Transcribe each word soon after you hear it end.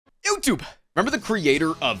YouTube, remember the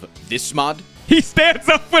creator of this mod? He stands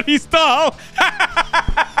up when he's tall.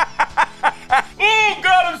 Oh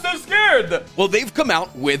God, I'm so scared. Well, they've come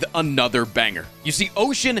out with another banger. You see,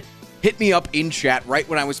 Ocean hit me up in chat right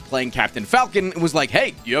when I was playing Captain Falcon and was like,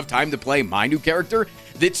 hey, do you have time to play my new character?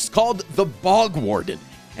 That's called the Bog Warden.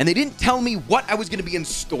 And they didn't tell me what I was going to be in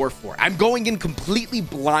store for. I'm going in completely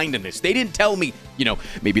blind in this. They didn't tell me, you know,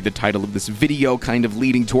 maybe the title of this video kind of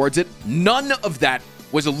leading towards it. None of that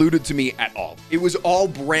was alluded to me at all. It was all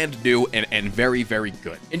brand new and very, very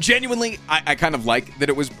good. And genuinely, I kind of like that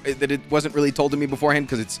it wasn't really told to me beforehand,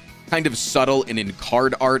 because it's kind of subtle and in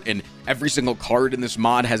card art, and every single card in this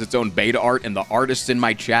mod has its own beta art, and the artists in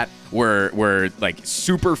my chat were like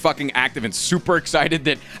super fucking active and super excited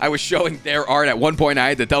that I was showing their art. At one point, I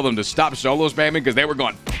had to tell them to stop solo spamming because they were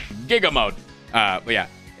going giga mode. But yeah,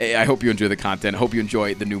 I hope you enjoy the content. Hope you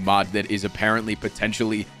enjoy the new mod that is apparently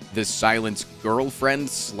potentially the Silence girlfriend /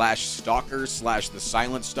 stalker / the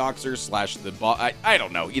Silent stalker / the boss. I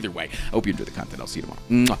don't know. Either way, I hope you enjoy the content. I'll see you tomorrow.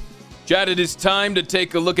 Mwah. Chat, it is time to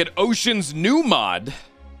take a look at Ocean's new mod,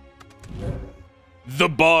 the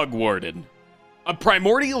Bog Warden. A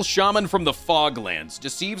primordial shaman from the Foglands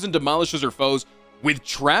deceives and demolishes her foes with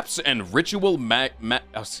traps and ritual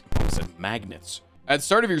magnets. At the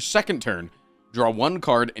start of your second turn, draw 1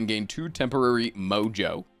 card and gain 2 temporary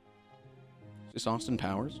mojo. Is this Austin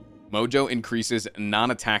Powers? Mojo increases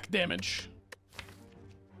non-attack damage.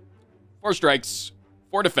 4 strikes,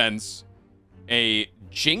 4 defense, a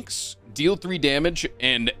jinx, deal 3 damage,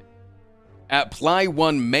 and apply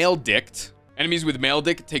 1 maledict. Enemies with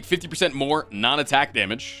maledict take 50% more non-attack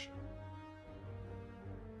damage.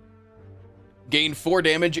 Gain 4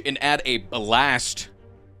 damage and add a blast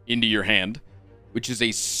into your hand, which is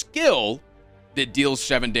a skill that deals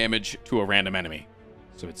 7 damage to a random enemy.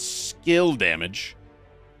 So it's skill damage,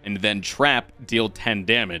 and then trap, deal 10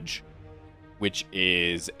 damage, which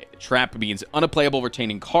is trap means unplayable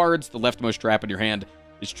retaining cards. The leftmost trap in your hand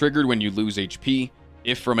is triggered when you lose HP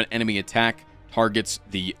if from an enemy attack targets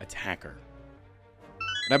the attacker.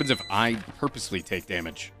 What happens if I purposely take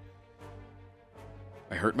damage?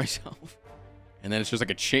 I hurt myself, and then it's just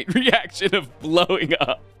like a chain reaction of blowing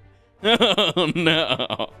up. Oh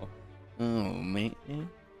no. Oh man. All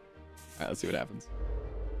right, let's see what happens.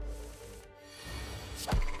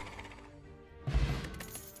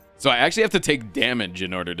 So I actually have to take damage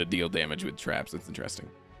in order to deal damage with traps. That's interesting.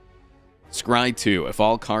 Scry 2. If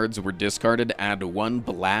all cards were discarded, add 1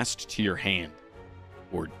 blast to your hand.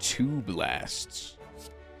 Or 2 blasts.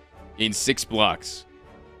 Gain 6 blocks.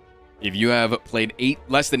 If you have played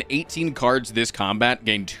less than 18 cards this combat,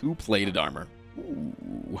 gain 2 plated armor. Ooh,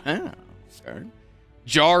 wow. Okay.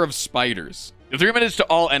 Jar of Spiders. 3 minutes to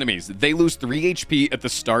all enemies. They lose 3 HP at the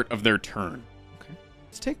start of their turn. Okay.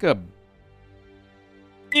 Let's take a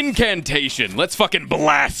incantation. Let's fucking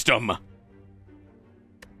blast them.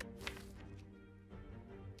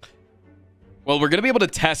 Well, we're gonna be able to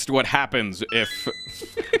test what happens if...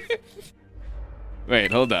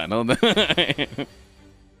 Wait, hold on.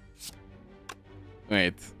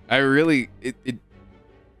 Wait, I really...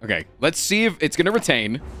 Okay, let's see if it's gonna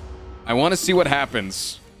retain. I want to see what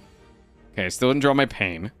happens. Okay, I still didn't draw my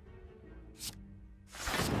pain.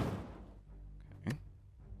 Okay.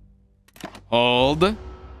 Hold.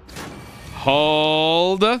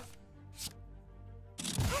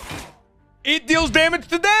 It deals damage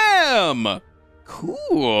to them.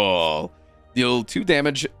 Cool. Deal 2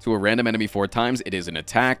 damage to a random enemy 4 times. It is an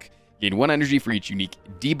attack. Gain 1 energy for each unique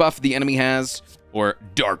debuff the enemy has, or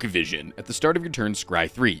Dark Vision. At the start of your turn, scry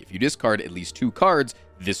 3. If you discard at least 2 cards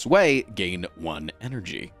this way, gain 1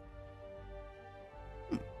 energy.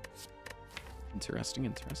 Interesting.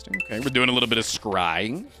 Okay, we're doing a little bit of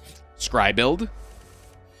scrying. Scry build.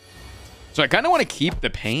 So I kind of want to keep the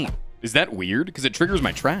pain. Is that weird? Because it triggers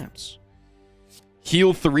my traps.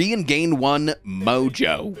 Heal 3 and gain 1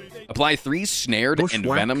 mojo. Apply 3 snared and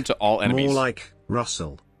venom to all enemies. More like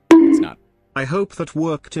Russell. It's not. I hope that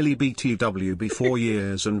work till he BTW be 4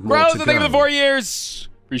 years and more Bros, to go. thank you for the 4 years.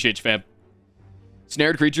 Appreciate you, fam.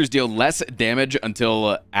 Snared creatures deal less damage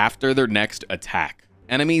until after their next attack.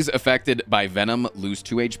 Enemies affected by venom lose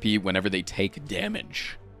 2 HP whenever they take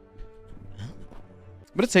damage.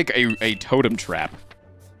 I'm going to take a totem trap.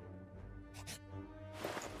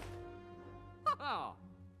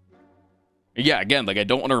 Yeah, again, like, I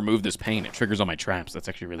don't want to remove this pain. It triggers all my traps. That's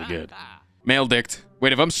actually really good. Maledict.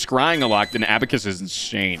 Wait, if I'm scrying a lot, then Abacus is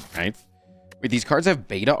insane, right? Wait, these cards have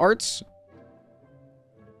beta arts?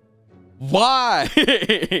 Why?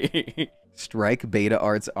 Strike beta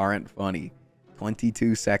arts aren't funny.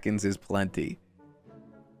 22 seconds is plenty.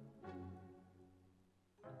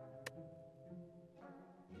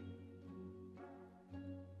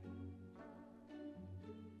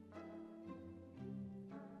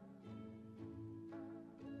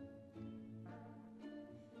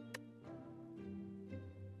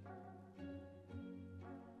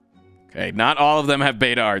 Okay, not all of them have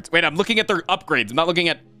beta arts. Wait, I'm looking at their upgrades. I'm not looking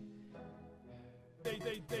at...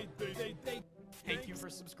 Thank you for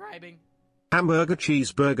subscribing. Hamburger,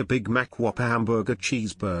 cheeseburger, Big Mac Whopper, hamburger,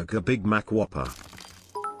 cheeseburger, Big Mac Whopper.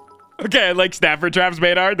 Okay, I like Snapper Trap's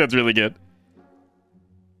beta art. That's really good.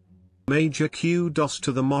 Major kudos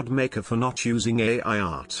to the mod maker for not using AI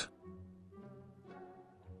art.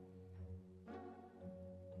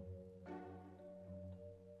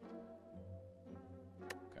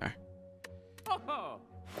 Okay.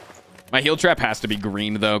 My heel trap has to be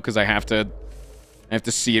green though, because I have to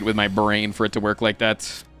see it with my brain for it to work like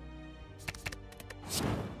that. Do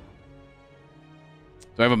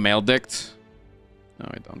I have a male dict? No,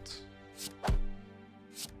 I don't.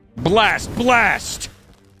 Blast! Blast!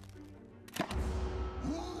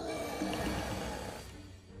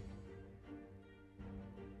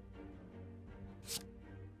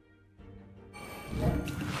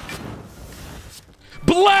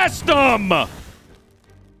 Blast them!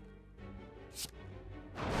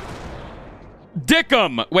 Dick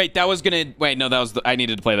 'em! Wait, that was gonna... Wait, no, that was... I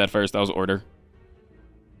needed to play that first. That was order.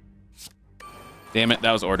 Damn it,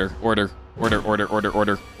 that was order. Order. Order, order, order,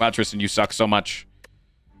 order. Wow, Tristan, you suck so much.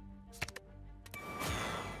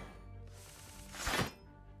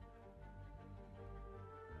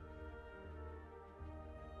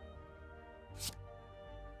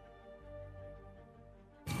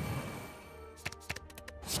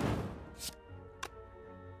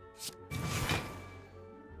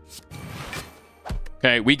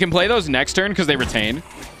 Okay, we can play those next turn because they retain.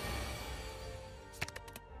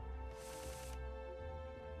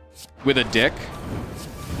 With a dick.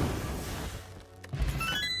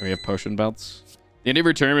 We have potion belts. The end of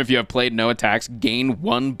your turn, if you have played no attacks, gain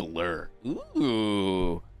 1 blur.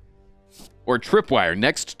 Ooh. Or tripwire.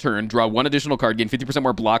 Next turn, draw 1 additional card, gain 50%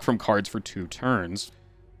 more block from cards for 2 turns.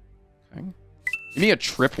 Okay. Give me a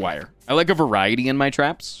tripwire. I like a variety in my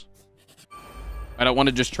traps. I don't want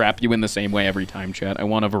to just trap you in the same way every time, chat. I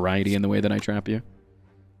want a variety in the way that I trap you.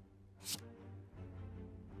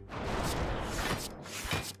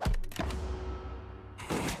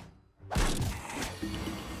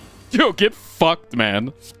 Yo, get fucked,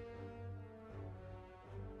 man.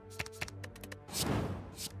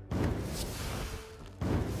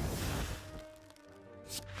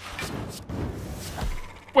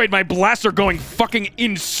 Wait, my blasts are going fucking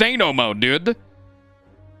insano mode, dude.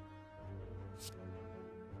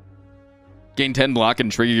 Gain 10 block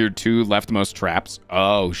and trigger your 2 leftmost traps.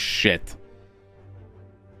 Oh, shit.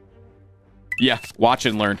 Yeah, watch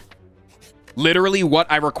and learn. Literally what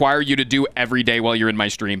I require you to do every day while you're in my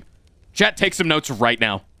stream. Chat, take some notes right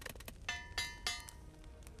now.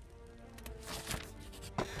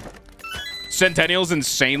 Centennial's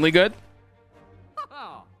insanely good.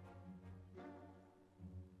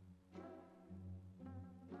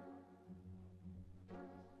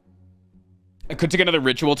 I could take another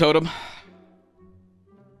ritual totem.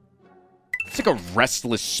 It's like a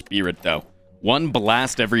restless spirit, though. 1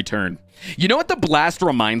 blast every turn. You know what the blast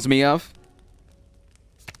reminds me of?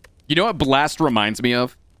 You know what blast reminds me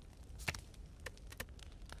of?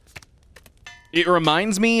 It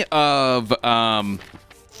reminds me of,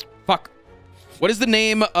 fuck. What is the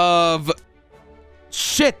name of...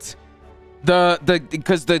 Shit!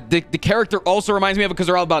 Because the character also reminds me of it because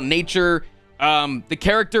they're all about nature. The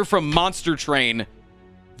character from Monster Train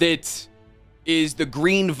that is the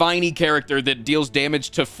green viney character that deals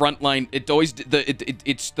damage to frontline. It always...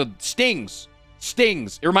 It's the stings.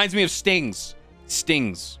 Stings. It reminds me of stings.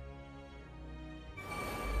 Stings.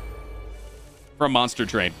 From Monster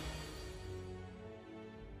Train.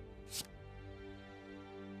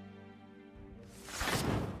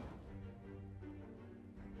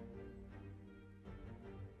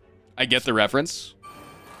 I get the reference.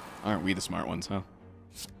 Aren't we the smart ones, huh?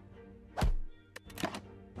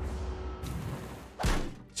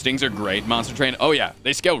 Stings are great. Monster Train. Oh, yeah.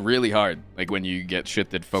 They scale really hard. Like when you get shit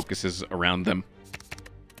that focuses around them.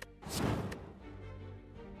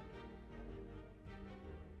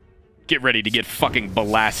 Get ready to get fucking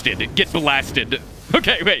blasted. Get blasted.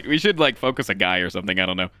 Okay, wait. We should, like, focus a guy or something. I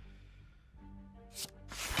don't know.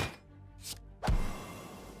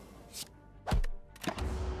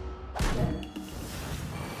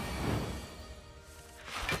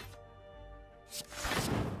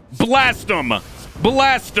 Blast him!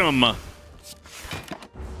 Blast him! Okay,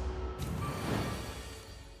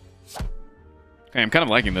 I'm kind of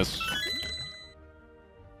liking this.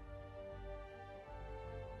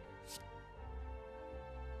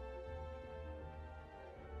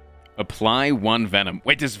 Apply 1 venom.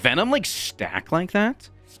 Wait, does venom, like, stack like that?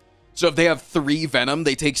 So if they have 3 venom,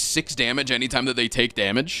 they take 6 damage anytime that they take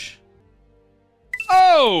damage?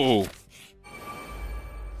 Oh!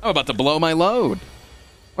 I'm about to blow my load.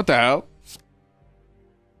 What the hell?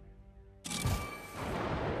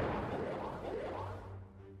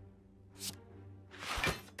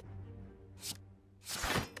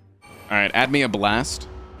 All right, add me a blast.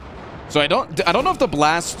 So I don't know if the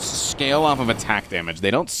blasts scale off of attack damage.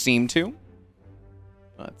 They don't seem to.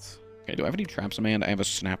 But okay, do I have any traps in my hand? I have a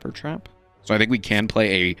snapper trap. So I think we can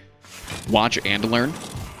play a watch and learn.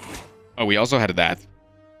 Oh, we also had that.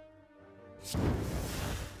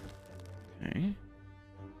 Okay.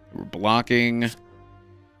 We're blocking. I'll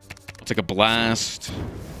take a blast.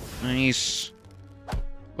 Nice.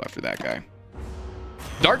 Go after that guy.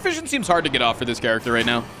 Dark vision seems hard to get off for this character right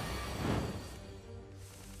now.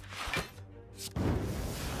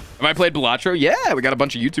 Have I played Balatro? Yeah, we got a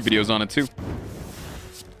bunch of YouTube videos on it too.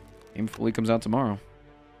 Game fully comes out tomorrow.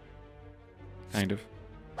 Kind of.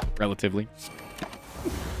 Relatively.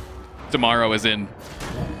 Tomorrow is in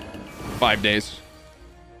 5 days.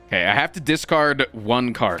 Okay, I have to discard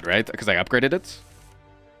one card, right? Because I upgraded it.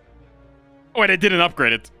 Oh, wait, I didn't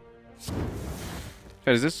upgrade it.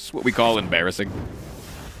 Is this what we call embarrassing?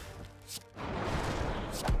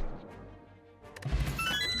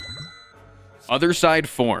 Other side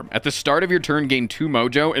form. At the start of your turn, gain 2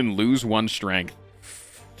 mojo and lose 1 strength.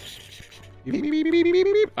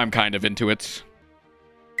 I'm kind of into it.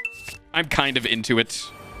 I'm kind of into it.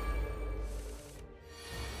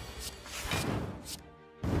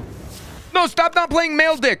 No, stop not playing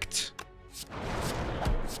male dict.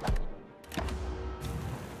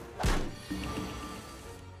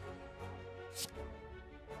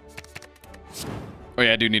 Oh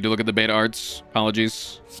yeah, I do need to look at the beta arts.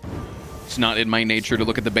 Apologies. It's not in my nature to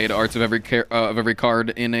look at the beta arts of every card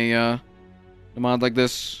in a mod like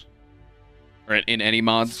this, or in any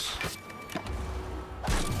mods.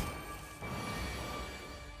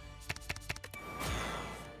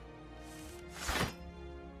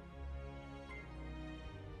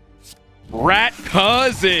 Rat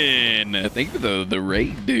cousin, thank you for the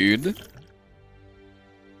raid, dude.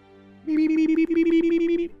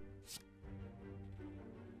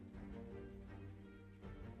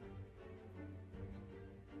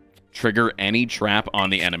 Trigger any trap on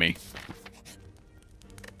the enemy.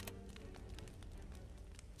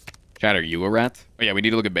 Chat, are you a rat? Oh yeah, we need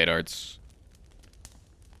to look at beta arts.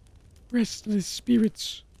 Restless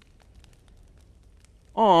spirits.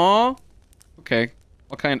 Aww. Okay.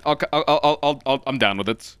 What kind? I'm down with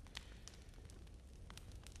it.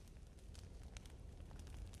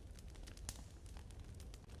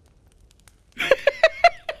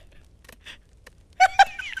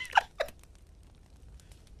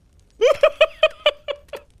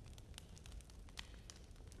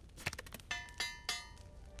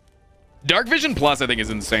 Dark Vision Plus, I think, is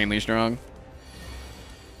insanely strong.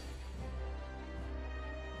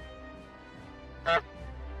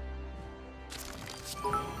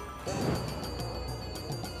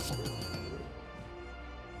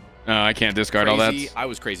 I can't discard all that. I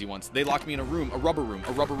was crazy once. They locked me in a room, a rubber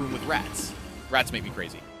room with rats. Rats make me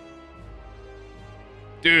crazy.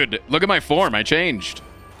 Dude, look at my form. I changed.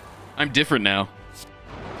 I'm different now.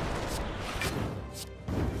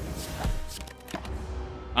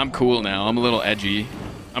 I'm cool now. I'm a little edgy.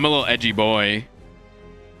 I'm a little edgy boy.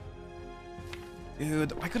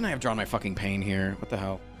 Dude, why couldn't I have drawn my fucking pain here? What the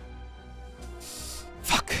hell?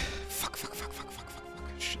 Fuck. Fuck.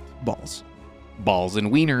 Shit. Balls. Balls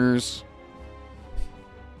and wieners.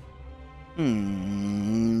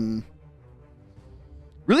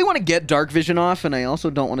 Really want to get Dark Vision off, and I also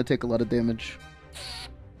don't want to take a lot of damage.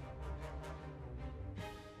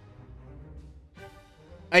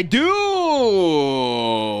 I do!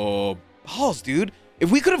 Balls, dude. If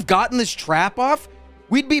we could have gotten this trap off,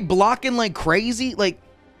 we'd be blocking like crazy. Like...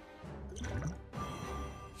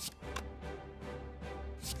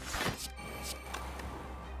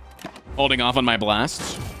 Holding off on my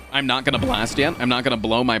blast. I'm not going to blast yet. I'm not going to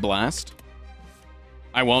blow my blast.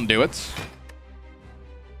 I won't do it.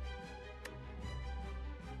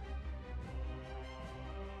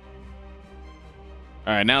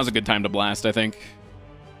 All right, now's a good time to blast, I think.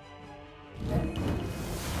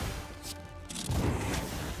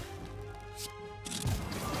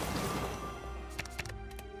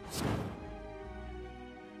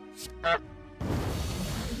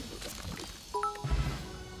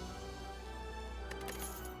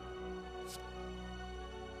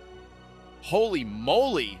 Holy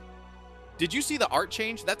moly! Did you see the art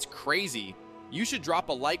change? That's crazy. You should drop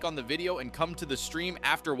a like on the video and come to the stream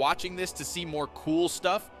after watching this to see more cool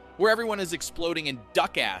stuff where everyone is exploding in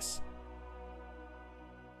duck ass.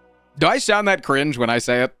 Do I sound that cringe when I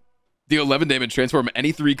say it? The 11 damage transform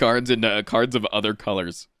any 3 cards into cards of other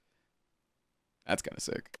colors. That's kind of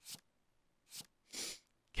sick.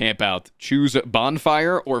 Camp out. Choose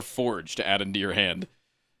bonfire or forge to add into your hand.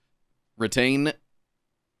 Retain.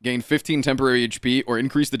 Gain 15 temporary HP or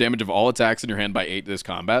increase the damage of all attacks in your hand by 8 this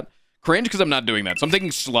combat. Cringe because I'm not doing that. So I'm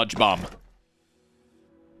thinking sludge bomb.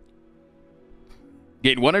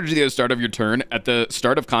 Gain 1 energy at the start of your turn. At the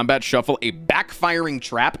start of combat, shuffle a backfiring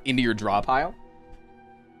trap into your draw pile.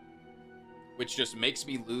 Which just makes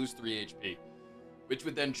me lose 3 HP. Which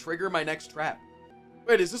would then trigger my next trap.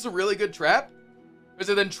 Wait, is this a really good trap? Because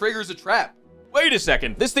it then triggers a trap. Wait a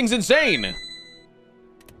second. This thing's insane.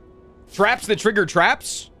 Traps that trigger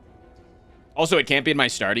traps? Also, it can't be in my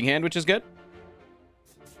starting hand, which is good.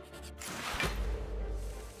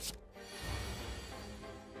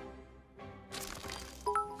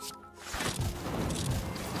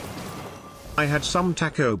 I had some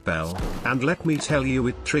Taco Bell, and let me tell you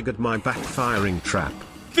it triggered my backfiring trap.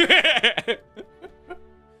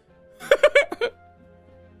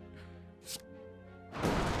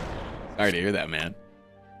 Sorry to hear that, man.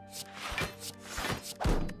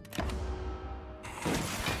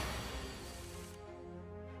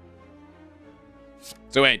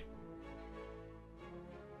 So wait.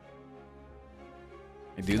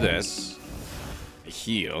 I do this. I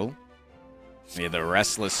heal. We have the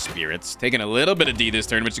Restless Spirits. Taking a little bit of D this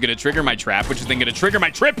turn, which is going to trigger my trap, which is then going to trigger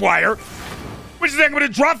my tripwire, which is then going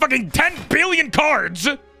to draw fucking 10 billion cards.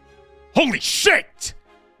 Holy shit!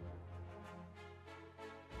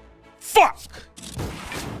 Fuck!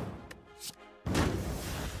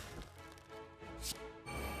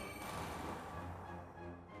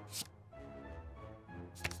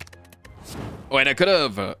 Oh, and I could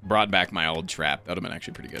have brought back my old trap. That would have been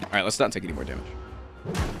actually pretty good. All right, let's not take any more damage.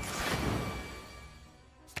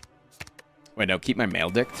 Wait, no, keep my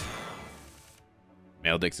Maledict.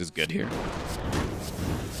 Maledict is good here.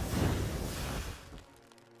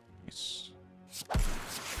 Nice.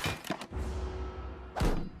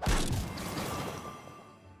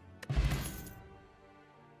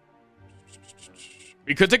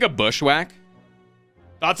 We could take a Bushwhack.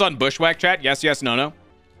 Thoughts on Bushwhack, chat? Yes, yes, no, no.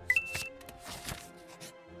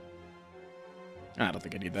 I don't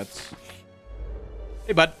think I need that.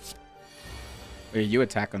 Hey, bud. Wait, you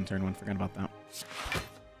attack on turn 1. Forgot about that.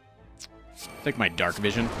 Take my Dark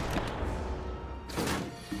Vision.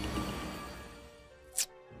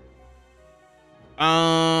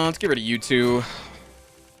 Let's get rid of you two.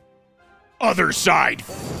 Other side.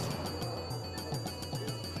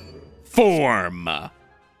 Form. Let's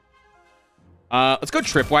go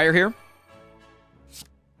Tripwire here.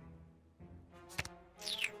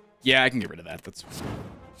 Yeah, I can get rid of that. That's fine.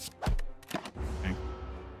 Okay.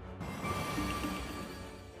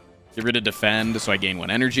 Get rid of Defend, so I gain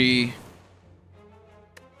 1 energy.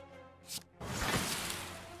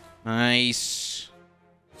 Nice.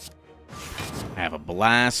 I have a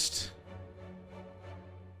Blast.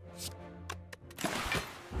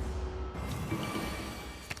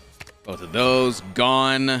 Both of those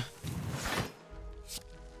gone.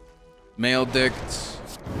 Maledict.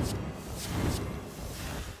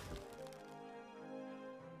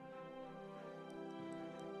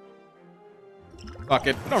 Fuck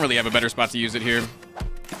it. I don't really have a better spot to use it here.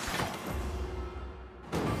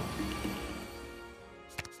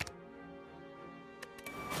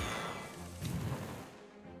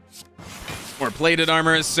 More plated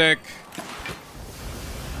armor is sick.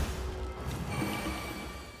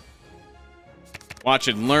 Watch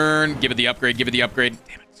and learn. Give it the upgrade. Give it the upgrade.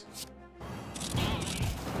 Damn it.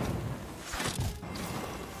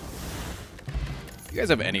 You guys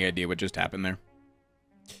have any idea what just happened there?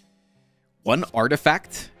 1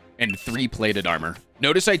 artifact and 3 plated armor.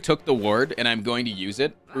 Notice I took the ward and I'm going to use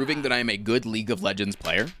it, proving that I am a good League of Legends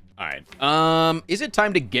player. All right. Is it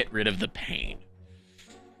time to get rid of the pain?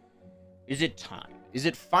 Is it time? Is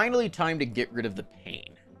it finally time to get rid of the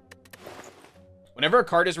pain? Whenever a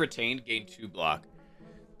card is retained, gain 2 block.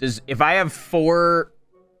 If I have 4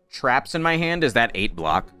 traps in my hand, is that 8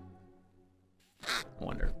 block? I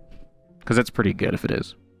wonder. Because that's pretty good if it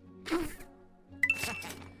is.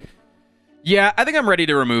 Yeah, I think I'm ready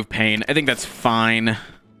to remove pain. I think that's fine. And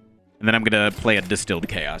then I'm going to play a Distilled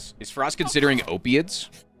Chaos. Is Frost considering opiates?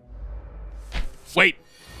 Wait.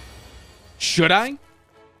 Should I?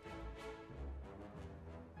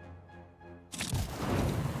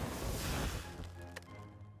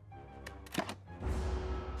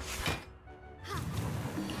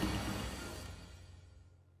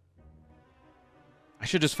 I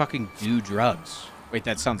should just fucking do drugs. Wait,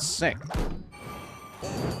 that sounds sick.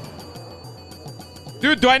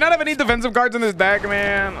 Dude, do I not have any defensive cards in this deck,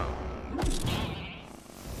 man?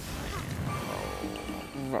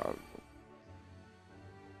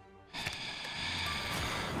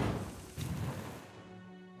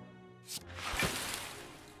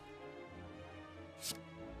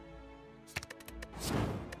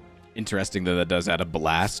 Interesting that does add a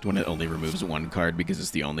blast when it only removes one card because it's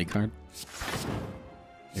the only card.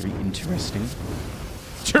 Very interesting.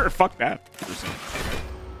 Sure, fuck that.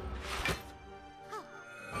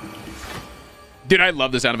 Dude, I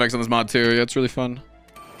love the sound effects on this mod too. Yeah, it's really fun.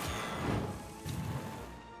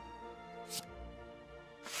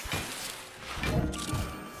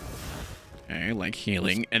 Okay, like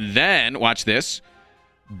healing. And then, watch this.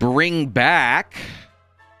 Bring back...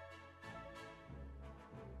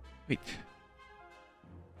 Wait.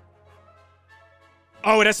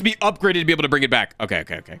 Oh, it has to be upgraded to be able to bring it back. Okay.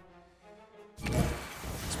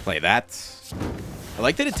 Let's play that. I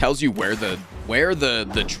like that it tells you where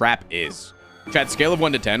the trap is. Chat, scale of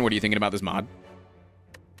 1 to 10, what are you thinking about this mod?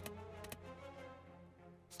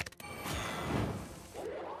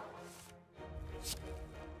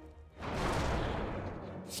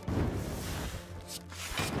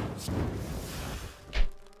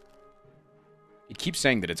 It keeps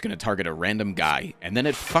saying that it's going to target a random guy, and then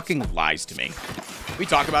it fucking lies to me. Can we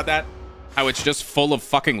talk about that? How it's just full of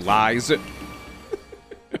fucking lies.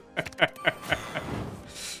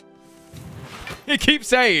 It keeps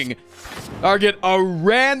saying, target a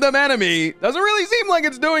random enemy. Doesn't really seem like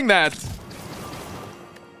it's doing that.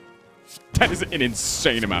 That is an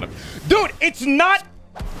insane amount of... Dude, it's not...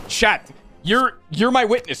 Chat, you're my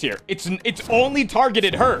witness here. It's only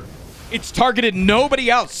targeted her. It's targeted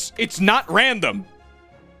nobody else. It's not random.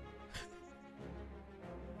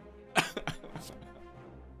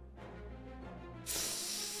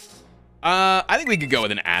 I think we could go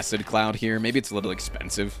with an acid cloud here. Maybe it's a little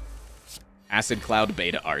expensive. Acid cloud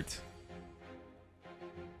beta art.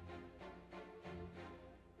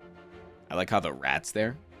 I like how the rat's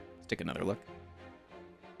there. Let's take another look.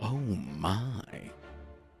 Oh my.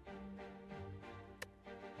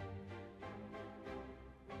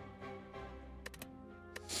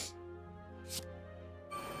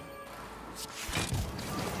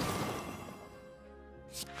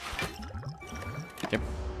 Yep.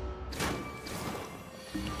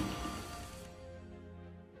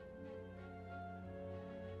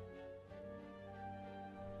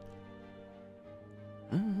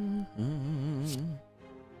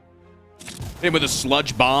 Hit him with a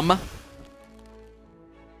sludge bomb.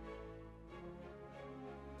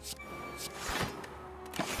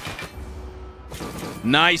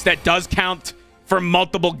 Nice. That does count for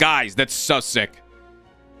multiple guys. That's so sick.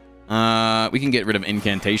 We can get rid of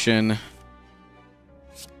incantation.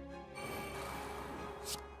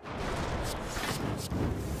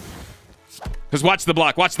 Because watch the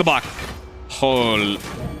block. Watch the block. Hol.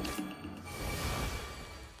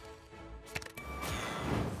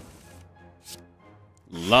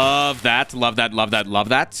 Love that. Love that. Love that. Love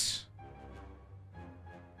that.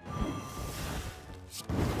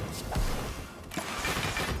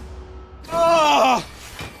 Oh!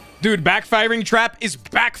 Dude, backfiring trap is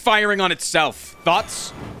backfiring on itself.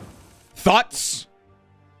 Thoughts? Thoughts?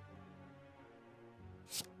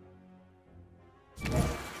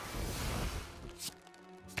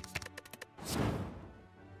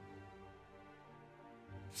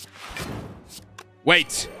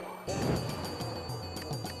 Wait.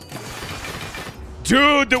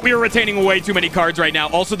 Dude, that we are retaining way too many cards right now.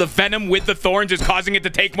 Also, the Venom with the Thorns is causing it to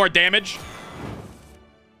take more damage.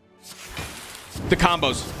 The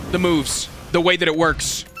combos, the moves, the way that it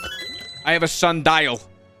works. I have a sundial.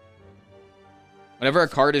 Whenever a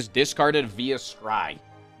card is discarded via scry,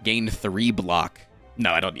 gain 3 block.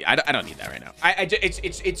 No, I don't need that right now.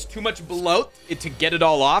 It's too much bloat to get it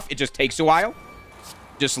all off. It just takes a while.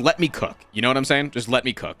 Just let me cook. You know what I'm saying? Just let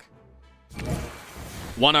me cook.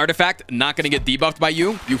 1 artifact, not gonna get debuffed by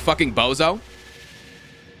you, you fucking bozo.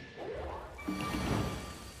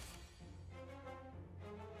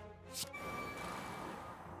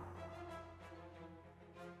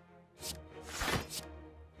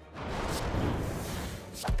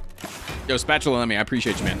 Yo, Spatula, let me. I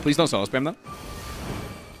appreciate you, man. Please don't solo spam, though.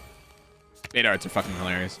 Beta arts are fucking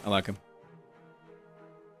hilarious. I like them.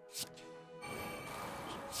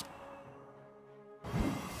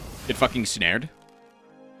 Get fucking snared.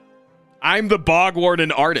 I'm the Bog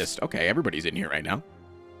Warden artist. Okay, everybody's in here right now.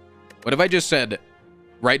 What if I just said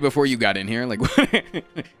right before you got in here? Like,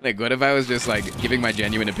 like what if I was just like giving my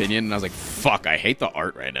genuine opinion and I was like, fuck, I hate the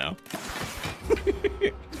art right now.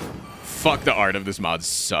 Fuck, the art of this mod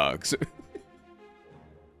sucks.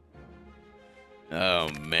 Oh,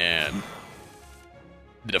 man.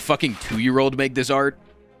 Did a fucking 2-year-old make this art?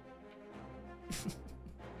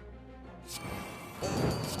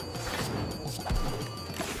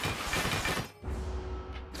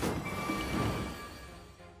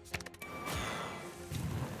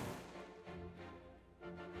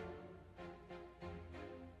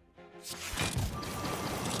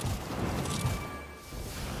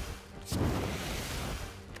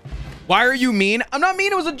 Why are you mean? I'm not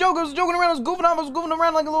mean. It was a joke. I was joking around. I was goofing off. I was goofing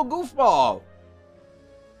around like a little goofball.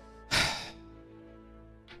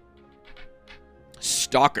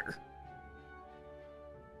 Stalker.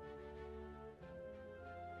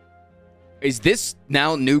 Is this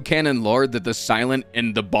now new canon lore that the Silent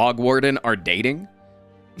and the Bog Warden are dating?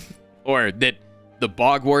 Or that the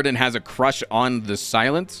Bog Warden has a crush on the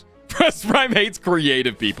Silent? Frostprime hates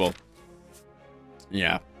creative people.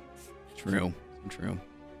 Yeah. True. True.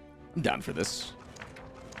 I'm down for this.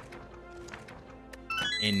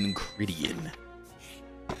 Encridian.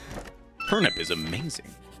 Turnip is amazing.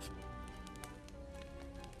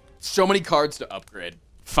 So many cards to upgrade.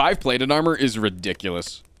 5 plated armor is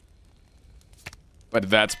ridiculous. But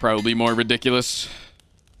that's probably more ridiculous.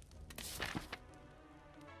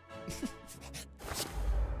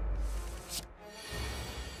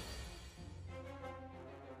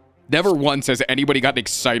 Never once has anybody gotten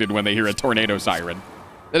excited when they hear a tornado siren.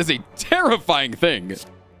 That is a terrifying thing.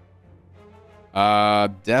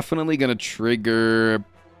 Definitely gonna trigger...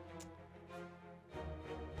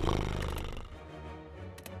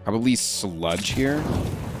 probably sludge here.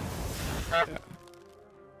 Yeah.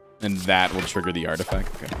 And that will trigger the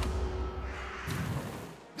artifact. Okay.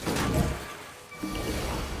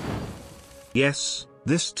 Yes,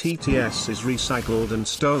 this TTS is recycled and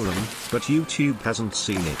stolen, but YouTube hasn't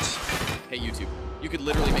seen it. Hey, YouTube. You could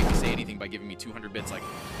literally make me say anything by giving me 200 bits like,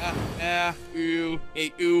 ooh,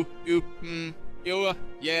 hey, ooh,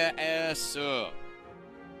 yeah, so.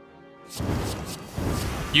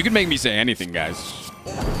 You can make me say anything, guys.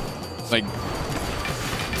 Like,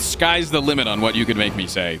 sky's the limit on what you could make me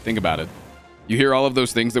say. Think about it. You hear all of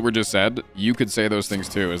those things that were just said? You could say those things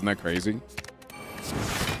too. Isn't that crazy?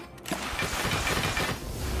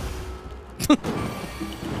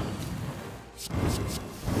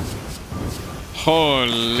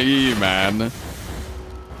 Holy man.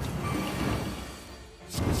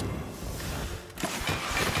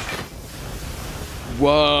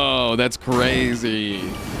 Whoa, that's crazy.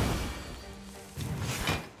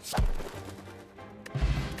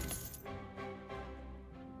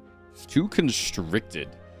 Too constricted.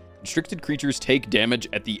 Constricted creatures take damage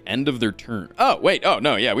at the end of their turn. Oh, wait. Oh,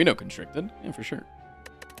 no. Yeah, we know constricted. Yeah, for sure.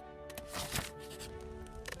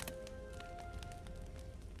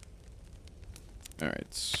 All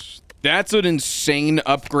right. That's an insane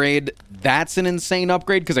upgrade. That's an insane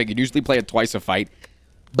upgrade because I could usually play it twice a fight.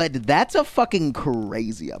 But that's a fucking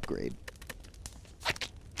crazy upgrade.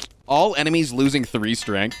 All enemies losing 3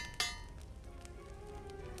 strength.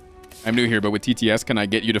 I'm new here, but with TTS, can I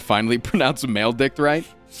get you to finally pronounce male dick right?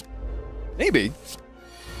 Maybe.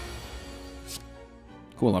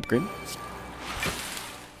 Cool upgrade.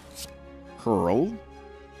 Hurl.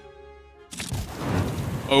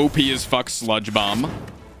 OP as fuck sludge bomb.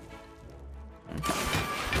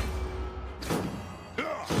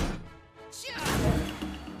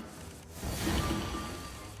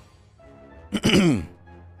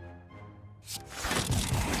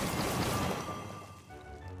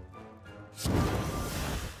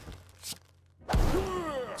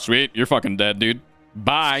 Sweet, you're fucking dead, dude.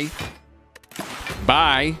 Bye.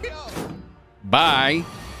 Bye. Bye.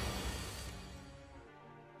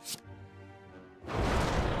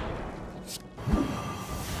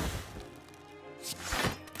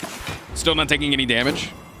 Still not taking any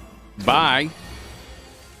damage. Bye.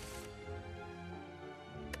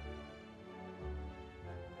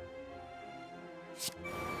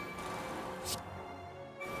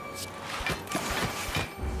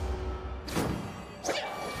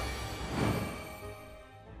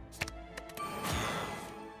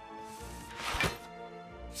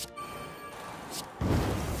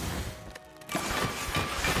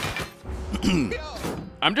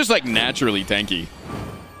 I'm just like naturally tanky.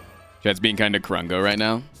 Chat's being kind of crungo right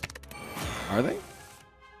now. Are they?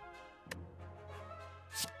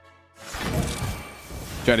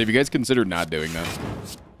 Chat, have you guys considered not doing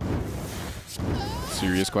that?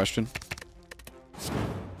 Serious question.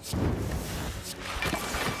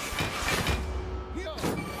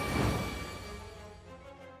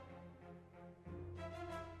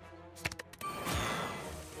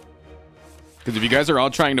 Because if you guys are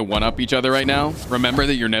all trying to one-up each other right now, remember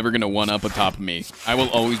that you're never going to one-up atop me. I will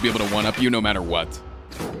always be able to one-up you no matter what.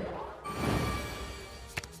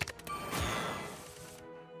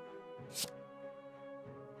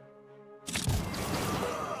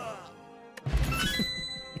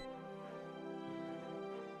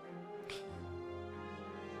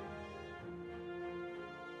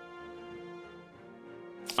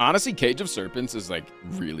 Honestly, Cage of Serpents is like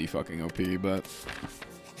really fucking OP, but...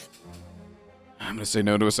 I'm going to say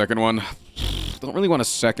no to a second one. Don't really want a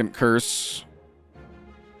second curse.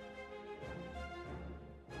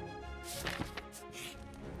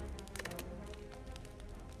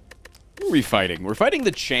 are we fighting? We're fighting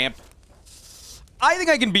the champ. I think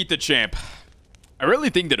I can beat the champ. I really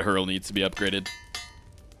think that Hurl needs to be upgraded.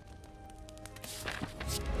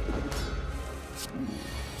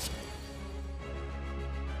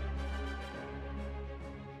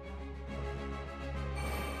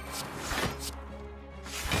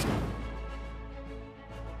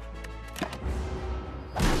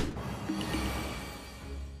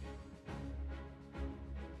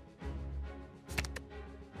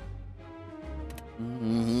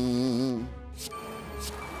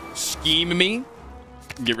 Scheme me.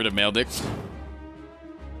 Get rid of male dicks.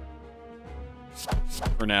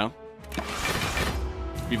 For now.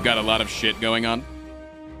 We've got a lot of shit going on.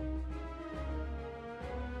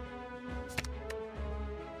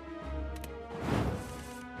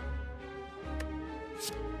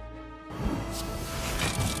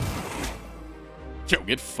 Yo,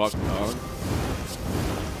 get fucked, dog.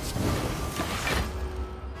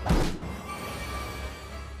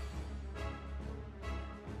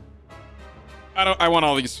 I want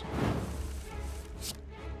all these.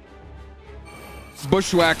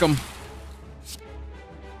 Bushwhack them.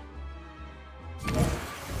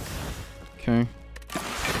 Okay.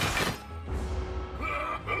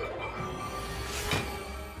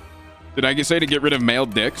 Did I say to get rid of male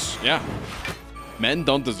dicks? Yeah. Men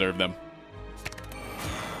don't deserve them.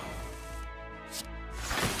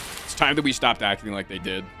 It's time that we stopped acting like they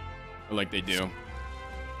did. Or like they do.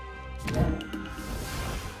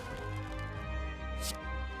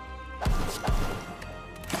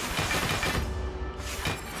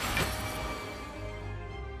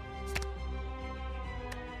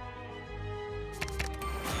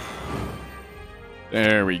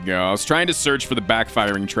 There we go. I was trying to search for the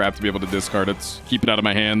backfiring trap to be able to discard it. Keep it out of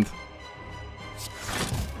my hand.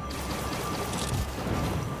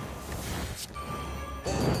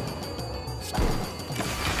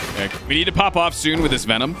 Okay, we need to pop off soon with this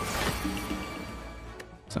venom.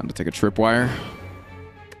 Time to take a tripwire.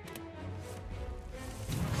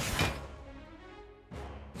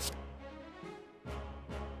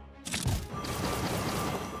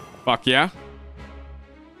 Fuck yeah.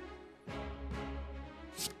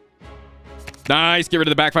 Nice. Get rid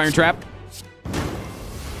of the backfiring trap.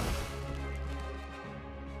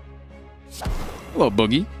 Hello,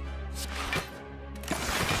 Boogie.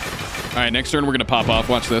 All right, next turn we're going to pop off.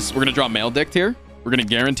 Watch this. We're going to draw male dict here. We're going to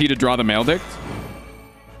guarantee to draw the male dict.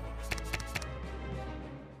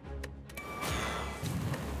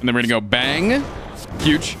 And then we're going to go bang.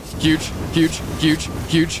 Huge, huge, huge, huge,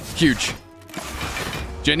 huge, huge.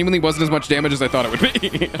 Genuinely wasn't as much damage as I thought it would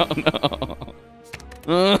be. Oh, no.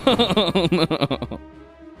 Oh, no.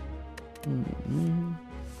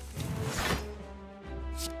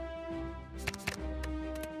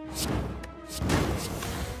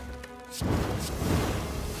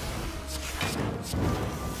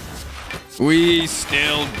 We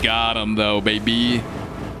still got him, though, baby.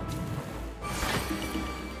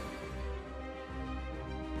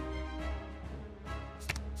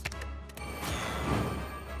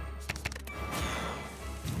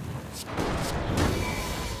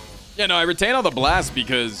 Yeah, no, I retain all the blasts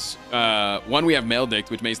because, one, we have Male Dict,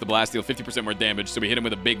 which makes the blast deal 50% more damage, so we hit him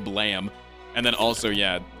with a big blam. And then also,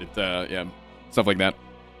 yeah, stuff like that.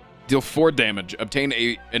 Deal 4 damage. Obtain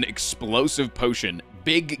an explosive potion.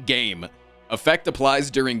 Big game. Effect applies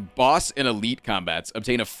during boss and elite combats.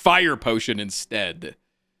 Obtain a fire potion instead.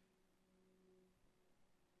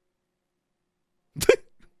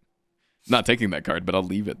 Not taking that card, but I'll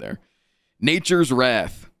leave it there. Nature's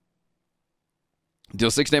Wrath. Deal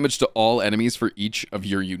 6 damage to all enemies for each of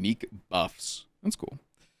your unique buffs. That's cool.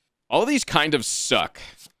 All of these kind of suck.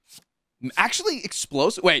 Actually,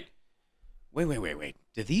 explosive... Wait.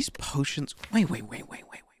 Do these potions... Wait.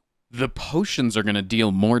 The potions are going to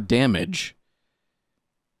deal more damage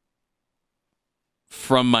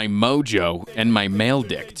from my mojo and my male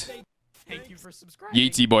dict. Thank you for subscribing.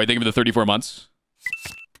 Yeezy boy, thank you for the 34 months.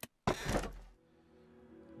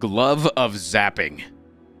 Glove of Zapping.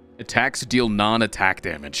 Attacks deal non-attack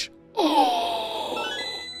damage. Oh.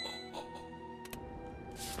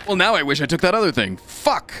 Well, now I wish I took that other thing.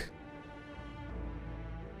 Fuck.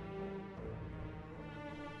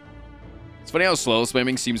 It's funny how slow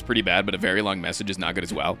spamming seems pretty bad, but a very long message is not good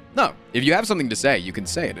as well. No, if you have something to say, you can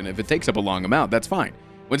say it, and if it takes up a long amount, that's fine.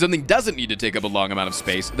 When something doesn't need to take up a long amount of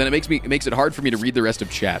space, then it makes it hard for me to read the rest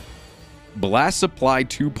of chat. Blast supply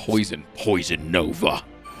 2 poison. Poison Nova.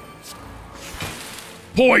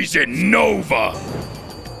 Poison Nova!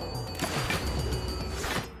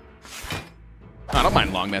 I don't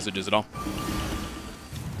mind long messages at all.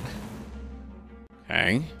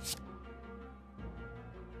 Okay.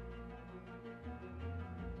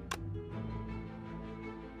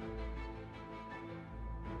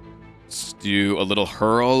 Do a little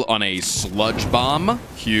hurl on a sludge bomb.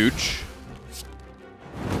 Huge.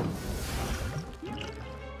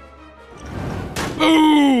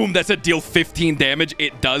 Boom! That's a deal 15 damage.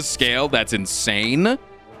 It does scale. That's insane.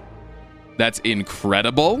 That's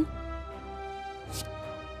incredible.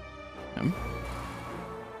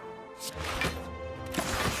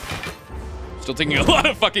 Still taking a lot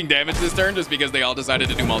of fucking damage this turn just because they all decided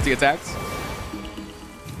to do multi-attacks.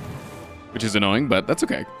 Which is annoying, but that's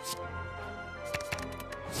okay.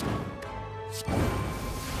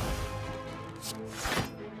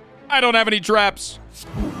 I don't have any traps.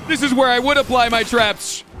 This is where I would apply my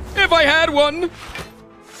traps if I had one.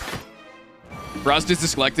 Frost is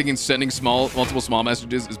selecting and sending multiple small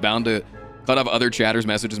messages is bound to cut off other chatters'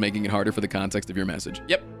 messages, making it harder for the context of your message.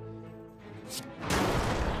 Yep.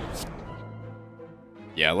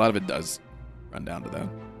 Yeah, a lot of it does run down to that.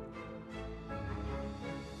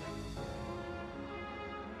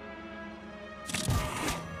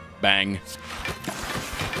 Bang.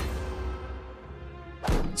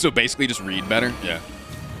 So basically just read better? Yeah.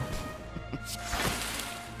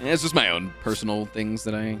 Yeah, it's just my own personal things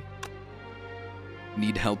that I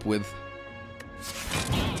need help with.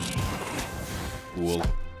 Cool.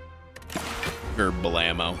 Or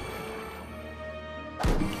blammo.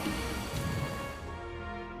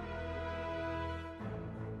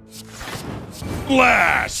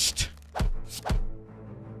 Blast!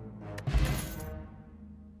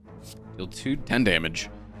 Deal 10 damage,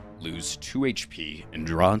 lose 2 HP, and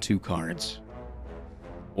draw 2 cards.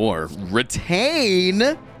 Or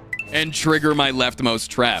retain and trigger my leftmost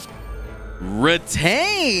trap.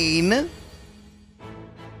 Retain?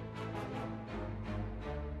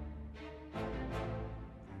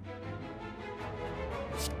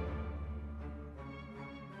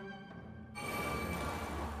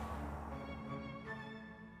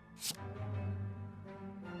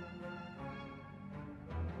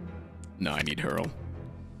 No, I need hurl.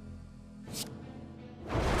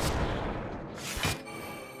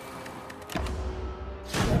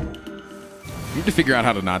 I need to figure out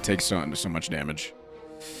how to not take so much damage.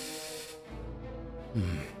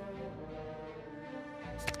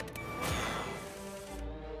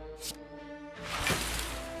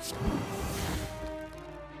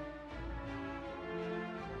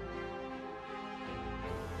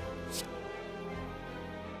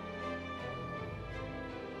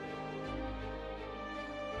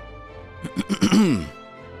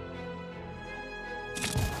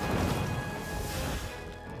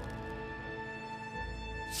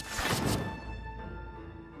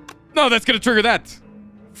 No, that's gonna trigger that.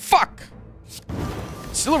 Fuck.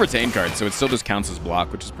 It's still a retain card, so it still just counts as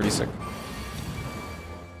block, which is pretty sick.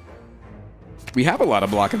 We have a lot of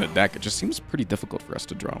block in the deck. It just seems pretty difficult for us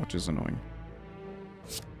to draw, which is annoying.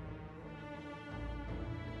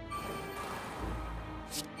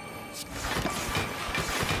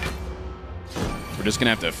 We're just gonna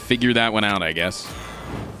have to figure that one out, I guess.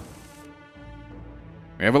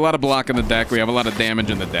 We have a lot of block in the deck. We have a lot of damage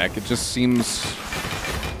in the deck. It just seems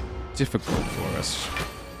difficult for us.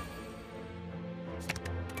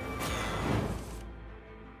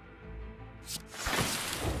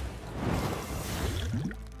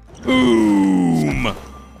 Boom!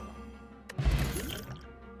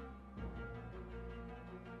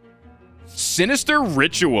 Sinister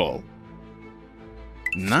Ritual.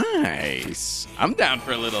 Nice. I'm down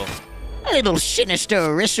for a little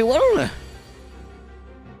sinister ritual.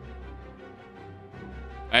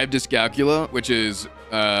 I have Dyscalculia, which is,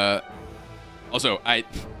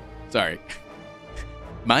 sorry.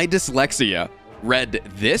 My dyslexia read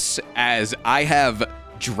this as I have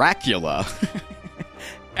Dracula.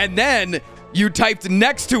 And then you typed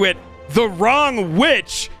next to it the wrong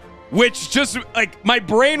witch, which just, like, my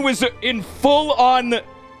brain was in full-on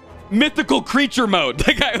mythical creature mode.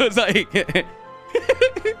 Like, I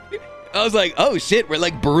was like, oh shit, we're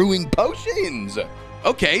like brewing potions.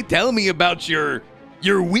 Okay, tell me about your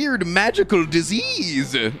weird magical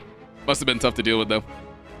disease. Must have been tough to deal with, though.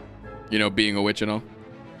 You know, being a witch and all.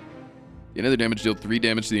 The end of the damage, deal 3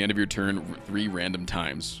 damage to the end of your turn 3 random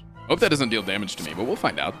times. Hope that doesn't deal damage to me, but we'll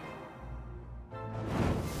find out.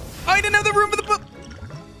 I didn't have the room for the book.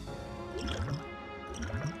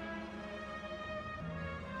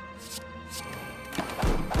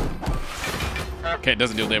 Okay, it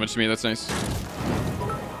doesn't deal damage to me. That's nice.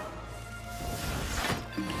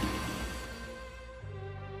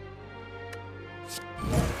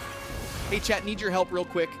 Hey, chat, need your help real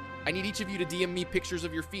quick. I need each of you to DM me pictures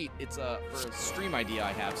of your feet. It's for a stream idea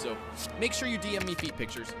I have, so make sure you DM me feet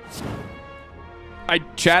pictures.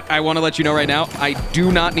 Chat, I want to let you know right now, I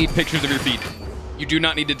do not need pictures of your feet. You do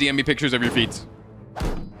not need to DM me pictures of your feet.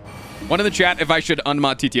 One in the chat if I should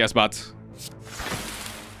unmod TTS bots.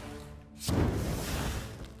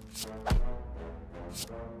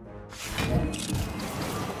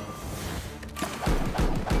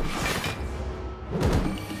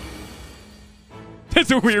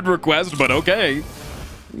 It's a weird request, but okay.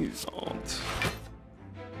 Please don't.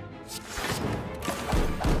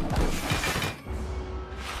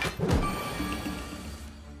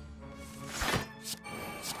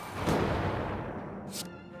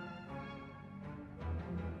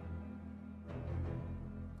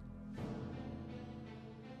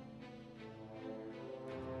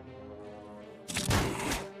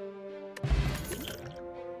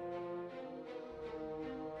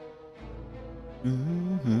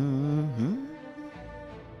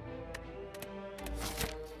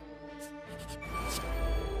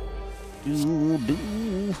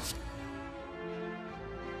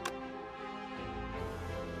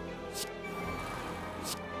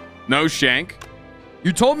 No, Shank.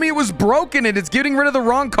 You told me it was broken and it's getting rid of the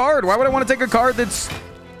wrong card. Why would I want to take a card that's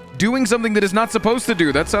doing something that it's not supposed to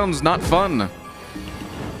do? That sounds not fun.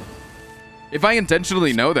 If I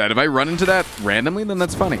intentionally know that, if I run into that randomly, then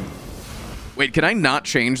that's funny. Wait, can I not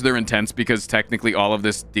change their intents because technically all of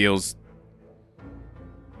this deals...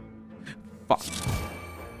 Fuck.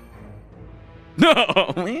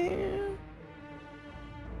 No, man.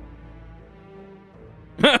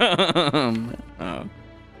 Oh.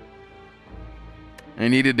 I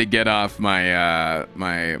needed to get off my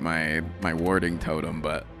my warding totem,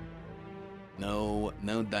 but no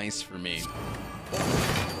dice for me.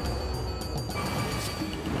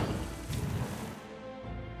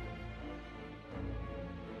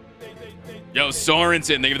 Yo,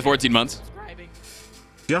 Sorensen, thank you for the 14 months.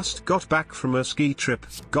 Just got back from a ski trip,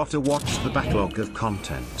 gotta watch the backlog of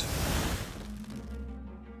content.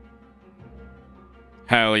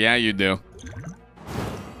 Hell yeah, you do.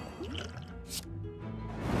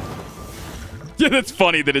 Yeah, that's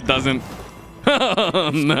funny that it doesn't.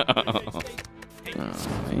 Oh, no. Oh,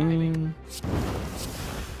 man.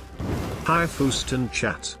 Hi Fooston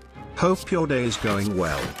chat. Hope your day's going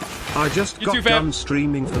well. I just You got too, fam. done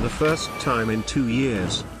streaming for the first time in 2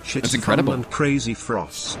 years. Shit's That's incredible. fun and crazy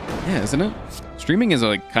frost. Yeah, isn't it? Streaming is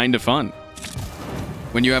like kind of fun.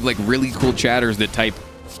 When you have like really cool chatters that type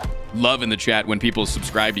love in the chat when people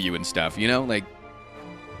subscribe to you and stuff, you know? Like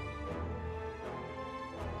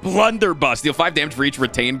Blunderbuss. Deal 5 damage for each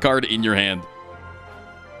retained card in your hand.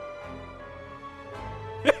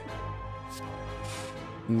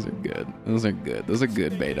 Those are good. Those are good. Those are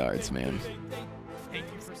good bait arts, man. Thank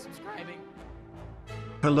you for subscribing.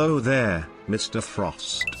 Hello there, Mr.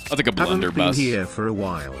 Frost. I'll take a Haven't been blunderbuss. here for a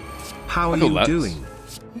while. How are I'll go you less. doing?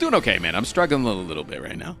 I'm doing okay, man. I'm struggling a little bit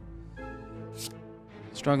right now.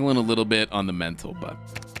 Struggling a little bit on the mental, but,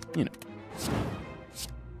 you know.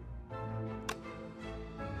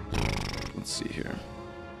 Let's see here.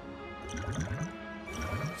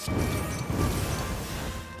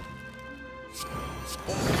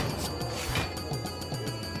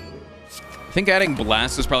 I think adding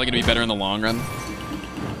Blast is probably going to be better in the long run.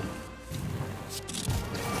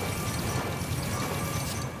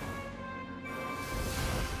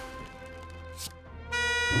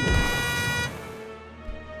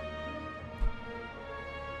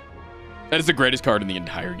 That is the greatest card in the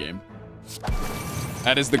entire game.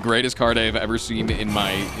 That is the greatest card I have ever seen in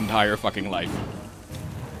my entire fucking life.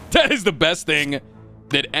 That is the best thing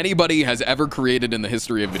that anybody has ever created in the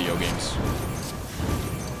history of video games.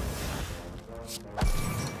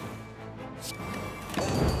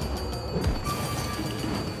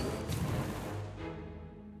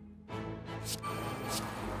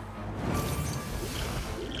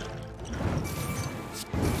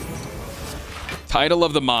 Title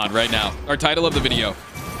of the mod right now, or title of the video.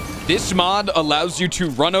 This mod allows you to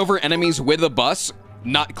run over enemies with a bus,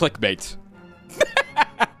 not clickbait.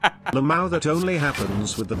 Lamau, that only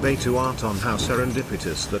happens with the beta art on how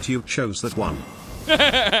serendipitous that you chose that one.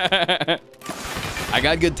 I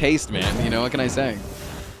got good taste, man. You know, what can I say?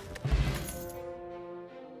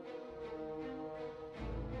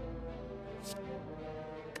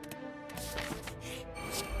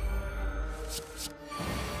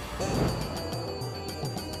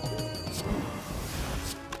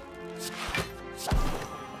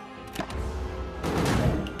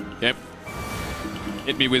 Yep.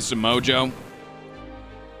 Hit me with some mojo.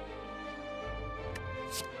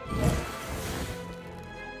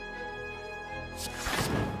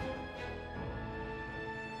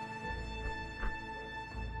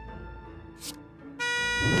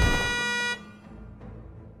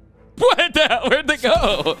 What the hell? Where'd they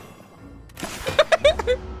go?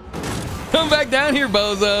 Come back down here,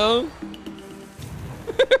 bozo.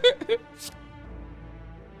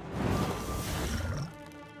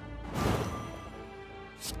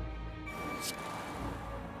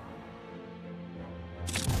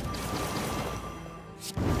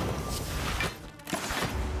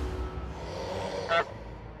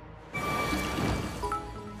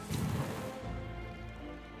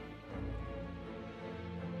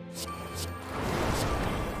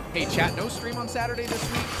 Hey, chat, no stream on Saturday this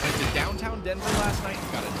week. Went to downtown Denver last night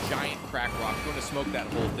and got a giant crack rock. Going to smoke that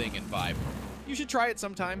whole thing in 5. You should try it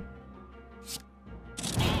sometime.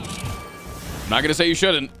 Not gonna say you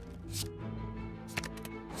shouldn't.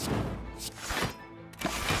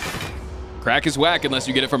 Crack is whack unless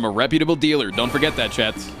you get it from a reputable dealer. Don't forget that,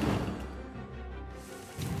 chat.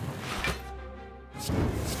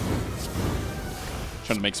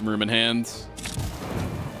 Trying to make some room in hands.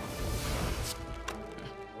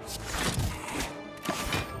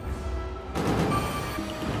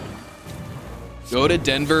 Go to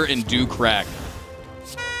Denver and do crack.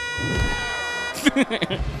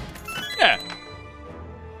 Yeah.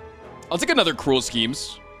 I'll take another Cruel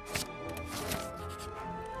Schemes.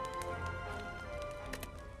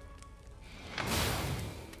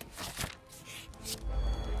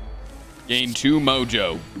 Gain 2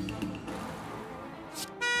 mojo.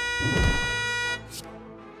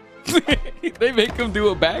 They make him do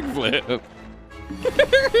a backflip.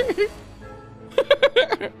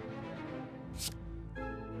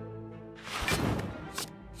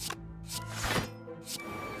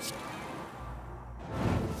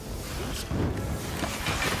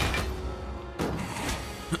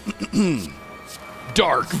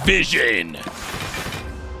 Dark vision. The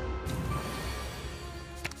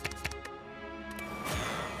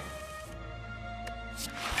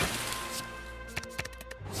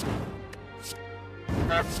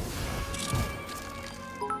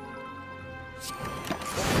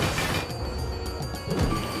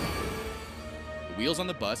wheels on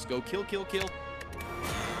the bus go kill, kill, kill.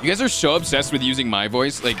 You guys are so obsessed with using my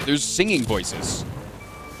voice. Like, there's singing voices.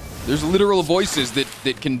 There's literal voices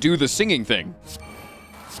that can do the singing thing.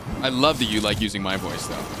 I love that you like using my voice,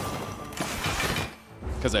 though.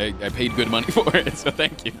 Because I paid good money for it, so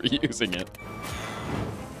thank you for using it.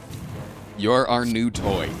 You're our new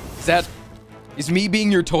toy. Is me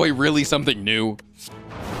being your toy really something new?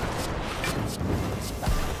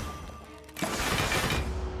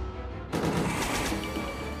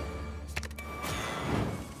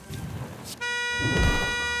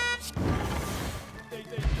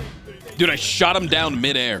 Dude, I shot him down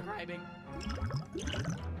midair.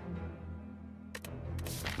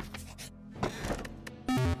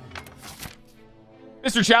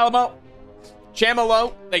 Mr.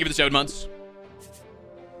 Chamelo, thank you for the 7 months.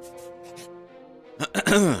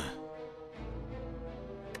 I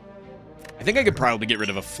think I could probably get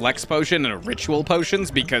rid of a flex potion and a ritual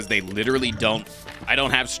potions because they literally I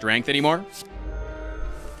don't have strength anymore.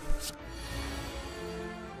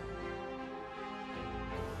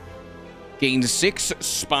 Gain 6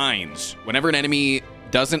 spines. Whenever an enemy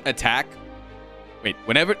doesn't attack. Wait,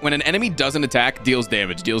 when an enemy doesn't attack, deals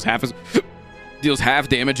damage. Deals half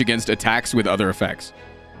damage against attacks with other effects.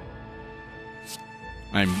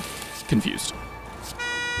 I'm confused.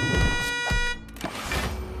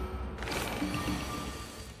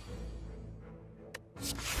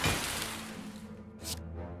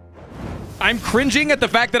 I'm cringing at the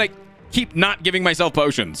fact that I keep not giving myself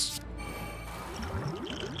potions.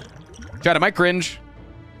 Chat, am I cringe?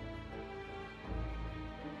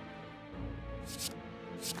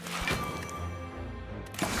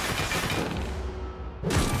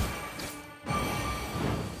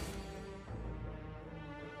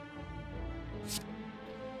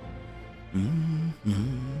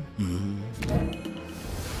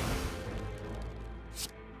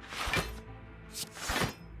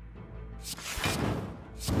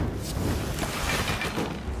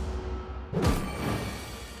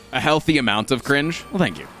 A healthy amount of cringe? Well,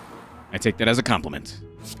 thank you. I take that as a compliment.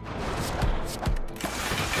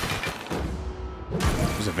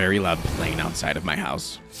 There's a very loud plane outside of my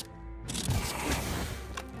house.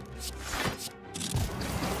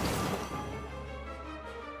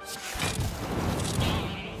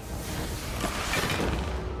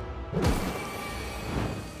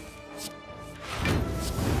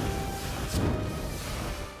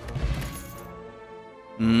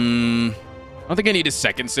 I don't think I need a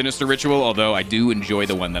second Sinister Ritual, although I do enjoy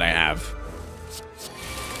the one that I have.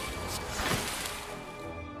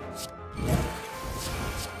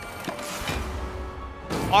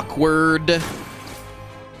 Awkward.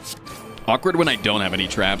 Awkward when I don't have any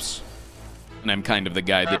traps. And I'm kind of the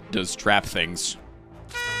guy that does trap things.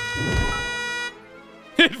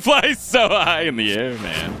 It flies so high in the air,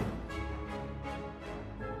 man.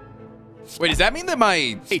 Wait, does that mean that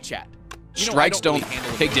my Hey, chat. You know, strikes I don't don't really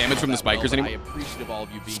handle take emotions damage all from the that well, spikers but anymore? I appreciate all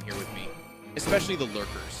of you being here with me, especially the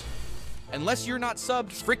lurkers. Unless you're not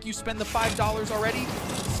subbed, frick, you spend the $5 already,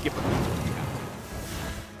 skip a week if you have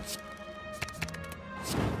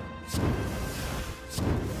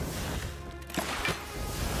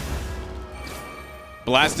to.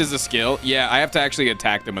 Blast is a skill? Yeah, I have to actually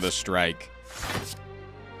attack them with a strike.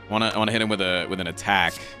 I wanna hit him with an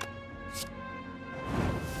attack.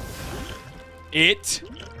 It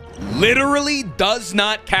literally does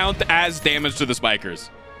not count as damage to the spikers.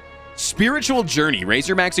 Spiritual Journey. Raise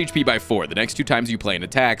your max HP by 4. The next 2 times you play in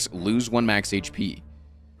attacks, lose 1 max HP.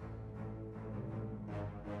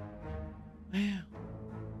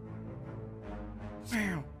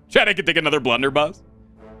 Wow. Chad, I can take another blunderbuss.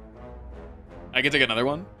 I can take another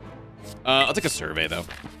one. I'll take a survey, though.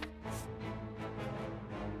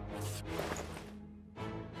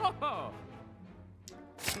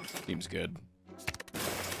 Seems good.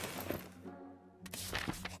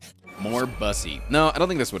 More bussy. No, I don't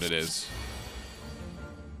think that's what it is.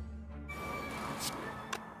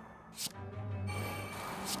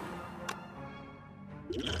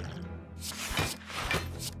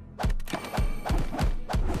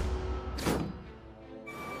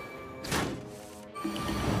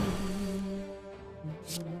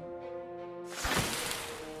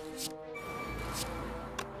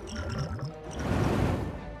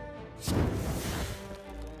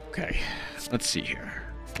 Okay, let's see here.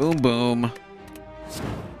 Boom, boom.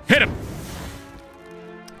 Hit him!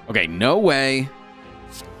 Okay, no way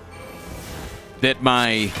that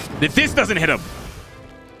this doesn't hit him.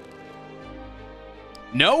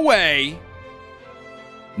 No way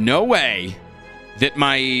that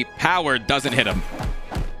my power doesn't hit him.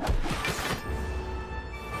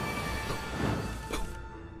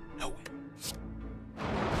 No way.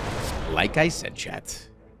 Like I said, chat,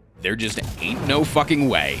 there just ain't no fucking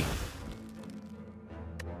way.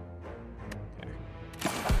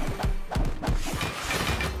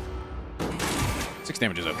 6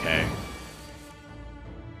 damage is okay.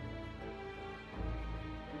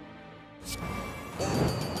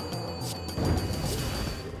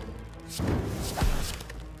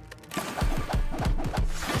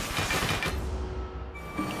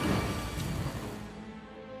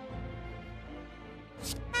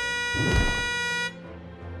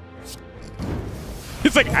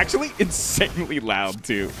 It's like actually insanely loud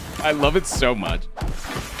too. I love it so much.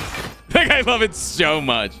 Like I love it so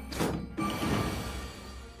much.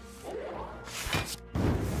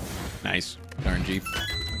 Nice. RNG.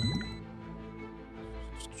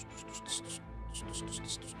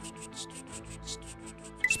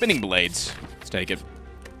 Spinning blades. Let's take it.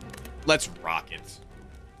 Let's rock it.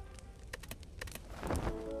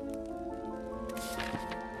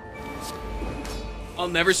 I'll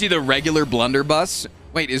never see the regular blunderbuss.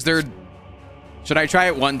 Wait, is there... Should I try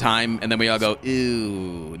it one time and then we all go,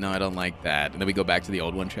 ew, no, I don't like that. And then we go back to the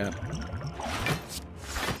old one, chat?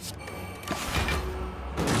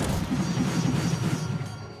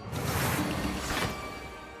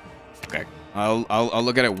 Okay, I'll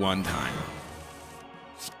look at it one time.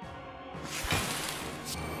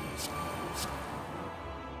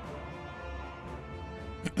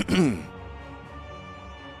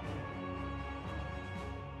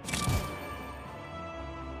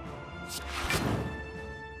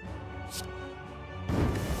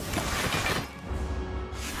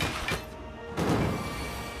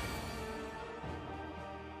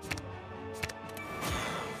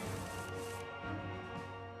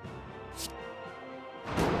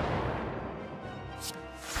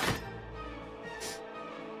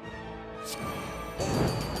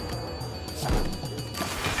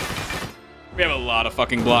 We have a lot of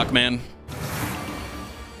fucking block, man.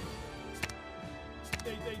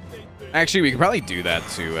 Actually, we could probably do that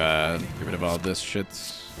to get rid of all this shit.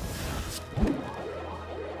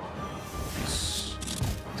 Nice.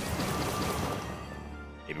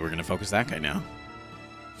 Maybe we're gonna focus that guy now.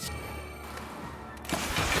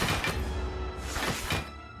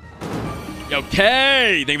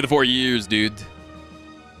 Okay! Thank you for the 4 years, dude.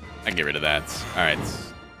 I can get rid of that. All right.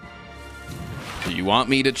 Do you want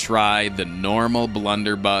me to try the normal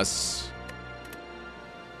blunderbuss?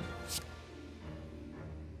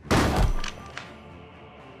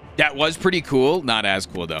 That was pretty cool. Not as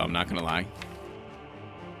cool, though. I'm not going to lie.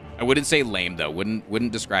 I wouldn't say lame, though.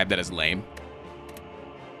 Wouldn't describe that as lame.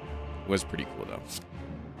 It was pretty cool, though.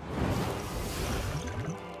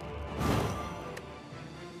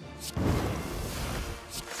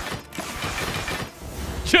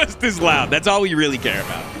 Just as loud. That's all we really care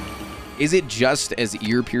about. Is it just as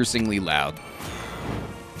ear-piercingly loud?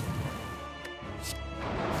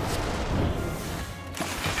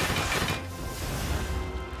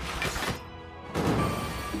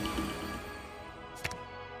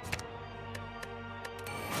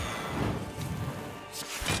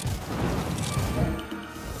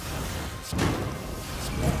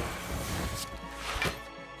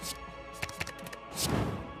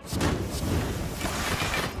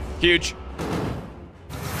 Huge.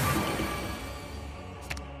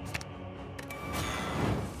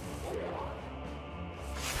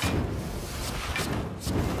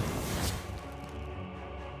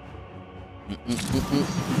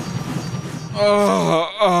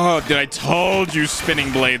 Oh, did I told you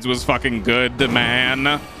spinning blades was fucking good,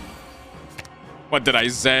 man? What did I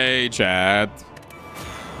say, Chad?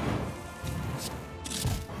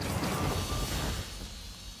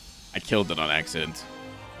 I killed it on accident.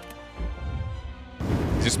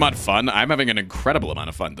 Is this mod fun? I'm having an incredible amount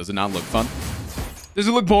of fun. Does it not look fun? Does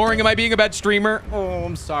it look boring? Am I being a bad streamer? Oh,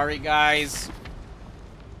 I'm sorry, guys.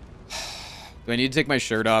 Do I need to take my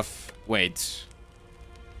shirt off? Wait.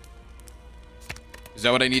 Is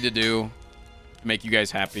that what I need to do to make you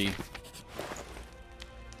guys happy?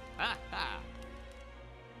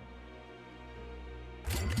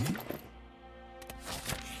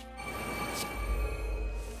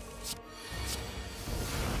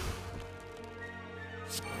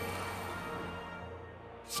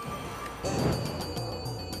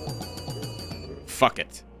 Fuck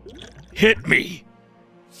it. Hit me.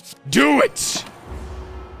 Do it.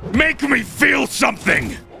 Make me feel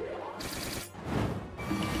something.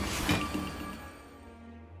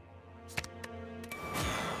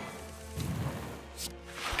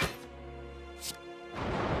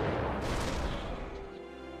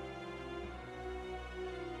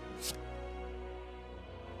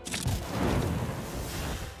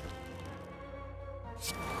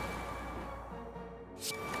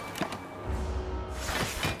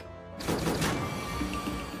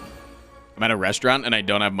 I'm at a restaurant and I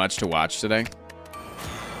don't have much to watch today.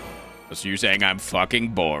 So you're saying I'm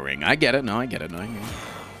fucking boring. I get it. No, I get it. No, I get it.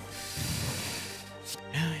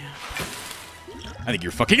 Yeah, yeah. I think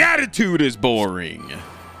your fucking attitude is boring.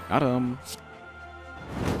 Got him.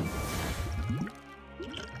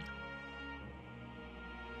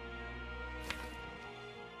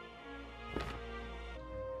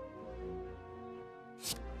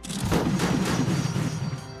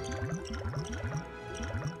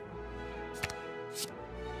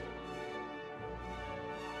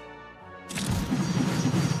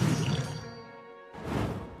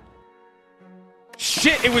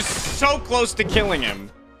 Shit, it was so close to killing him.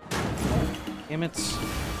 Damn it.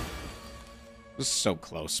 It was so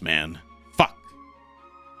close, man. Fuck.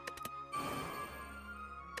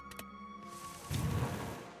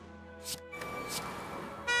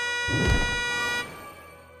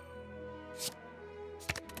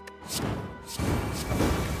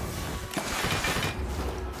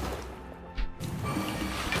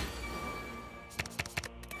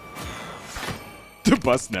 The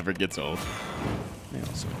bus never gets old. I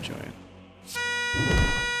also enjoy it.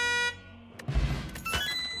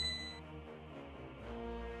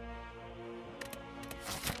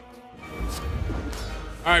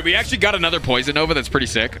 All right, we actually got another poison nova that's pretty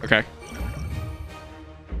sick. Okay.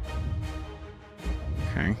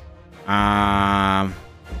 Okay.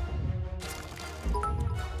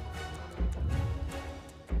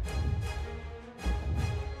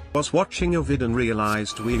 Was watching a vid and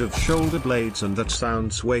realized we have shoulder blades and that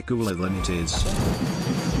sounds way cooler than it is.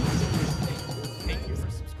 Thank you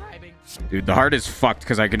for subscribing. Dude, the heart is fucked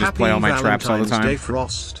because I can just play all my traps all the time. Day,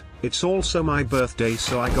 Frost. It's also my birthday,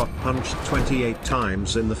 so I got punched 28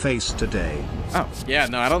 times in the face today. Oh, yeah,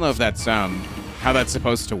 no, I don't know if that's how that's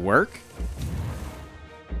supposed to work.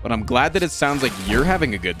 But I'm glad that it sounds like you're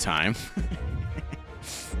having a good time.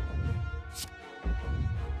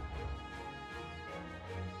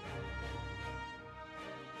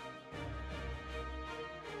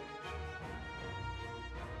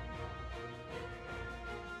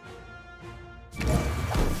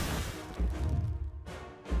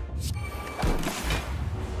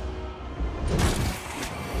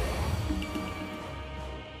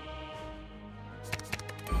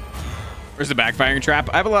 Where's the backfiring trap?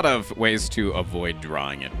 I have a lot of ways to avoid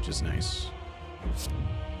drawing it, which is nice.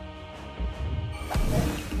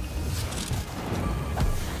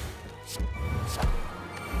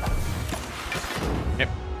 Yep.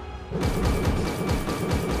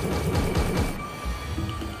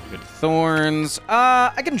 Good thorns.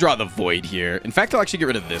 I can draw the void here. In fact, I'll actually get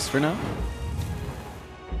rid of this for now.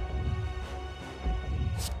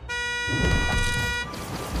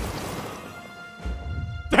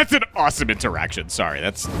 That's an awesome interaction. Sorry,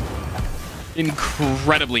 that's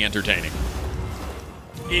incredibly entertaining.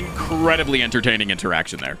 Incredibly entertaining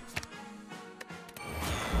interaction there.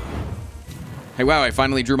 Hey, wow, I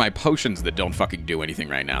finally drew my potions that don't fucking do anything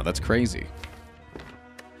right now. That's crazy.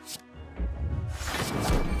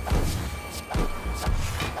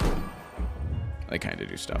 They kind of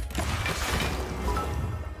do stuff.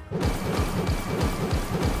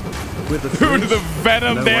 With the Dude, the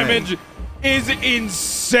venom no damage way. is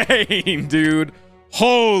insane, dude.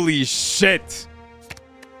 Holy shit.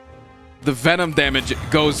 The venom damage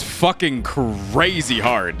goes fucking crazy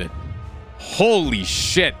hard. Holy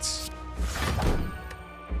shit.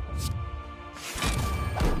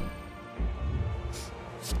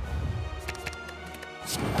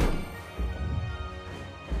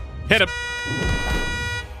 Hit him.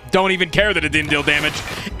 Don't even care that it didn't deal damage.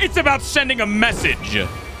 It's about sending a message.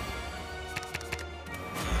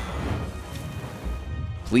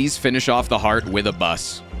 Please finish off the heart with a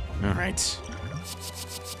bus. All right.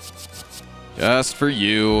 Just for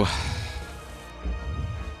you.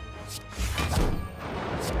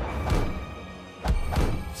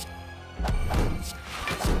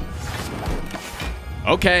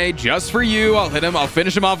 Okay, just for you. I'll hit him. I'll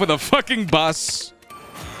finish him off with a fucking bus.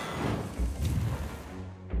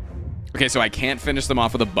 Okay, so I can't finish them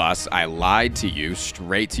off with a bus. I lied to you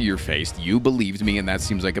straight to your face. You believed me, and that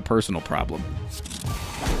seems like a personal problem.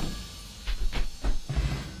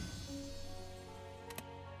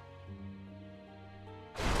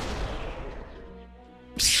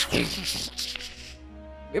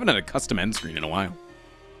 We haven't had a custom end screen in a while.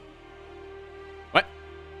 What?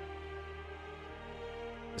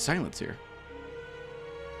 The silence here.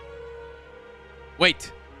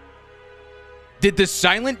 Wait. Did the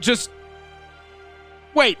silent just...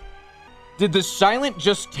 Wait. Did the silent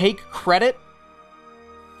just take credit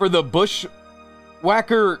for the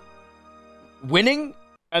bushwhacker winning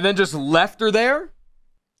and then just left her there?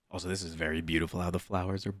 Also, this is very beautiful how the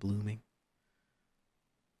flowers are blooming.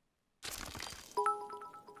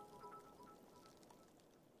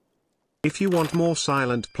 If you want more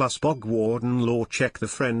silent plus bog warden lore, check the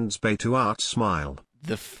Friends Bait Art Smile.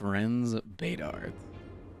 The Friends Bait Art.